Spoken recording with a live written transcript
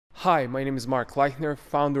Hi, my name is Mark Leichner,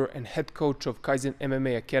 founder and head coach of Kaizen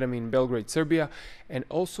MMA Academy in Belgrade, Serbia, and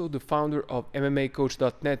also the founder of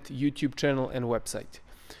MMAcoach.net YouTube channel and website.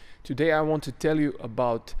 Today I want to tell you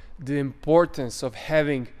about the importance of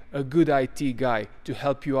having a good IT guy to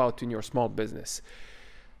help you out in your small business.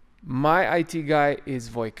 My IT guy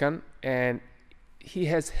is Vojkan, and he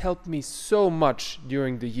has helped me so much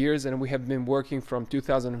during the years, and we have been working from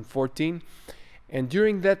 2014. And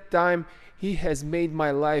during that time, he has made my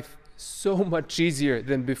life so much easier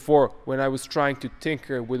than before, when I was trying to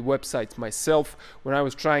tinker with websites myself, when I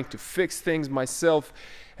was trying to fix things myself.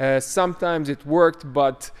 Sometimes it worked,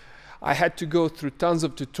 but I had to go through tons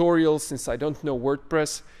of tutorials since I don't know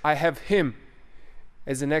WordPress. I have him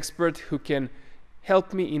as an expert who can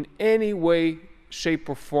help me in any way, shape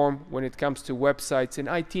or form when it comes to websites and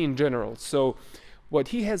IT in general. So what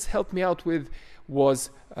he has helped me out with was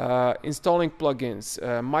installing plugins,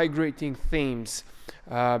 migrating themes,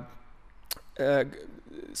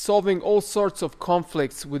 solving all sorts of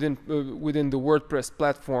conflicts within the WordPress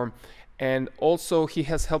platform. And also he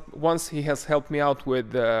has helped me out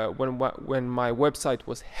with when my website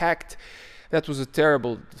was hacked. That was a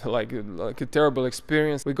terrible terrible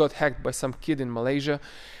experience. We got hacked by some kid in Malaysia,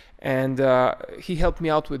 and he helped me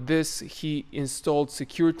out with this. He installed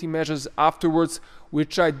security measures afterwards,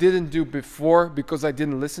 which I didn't do before because I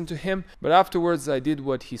didn't listen to him. But afterwards I did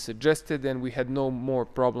what he suggested, and we had no more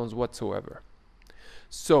problems whatsoever.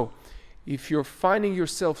 So if you're finding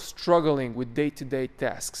yourself struggling with day-to-day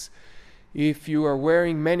tasks, if you are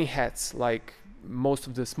wearing many hats like most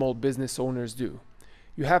of the small business owners do,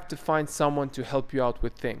 you have to find someone to help you out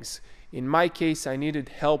with things. In my case, I needed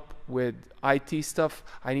help with IT stuff.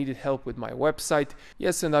 I needed help with my website.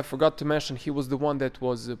 Yes, and I forgot to mention, he was the one that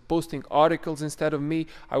was posting articles instead of me.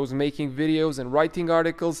 I was making videos and writing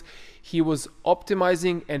articles. He was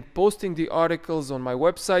optimizing and posting the articles on my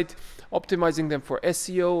website, optimizing them for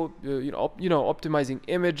SEO, optimizing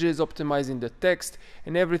images, optimizing the text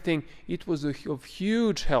and everything. It was of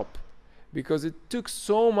huge help, because it took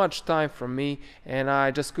so much time from me and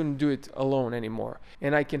I just couldn't do it alone anymore.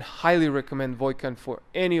 And I can highly recommend Vojkan for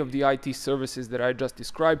any of the IT services that I just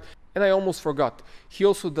described. And I almost forgot, he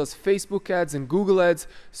also does Facebook ads and Google ads,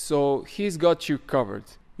 so he's got you covered.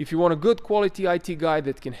 If you want a good quality IT guy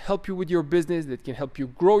that can help you with your business, that can help you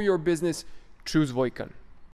grow your business, choose Vojkan.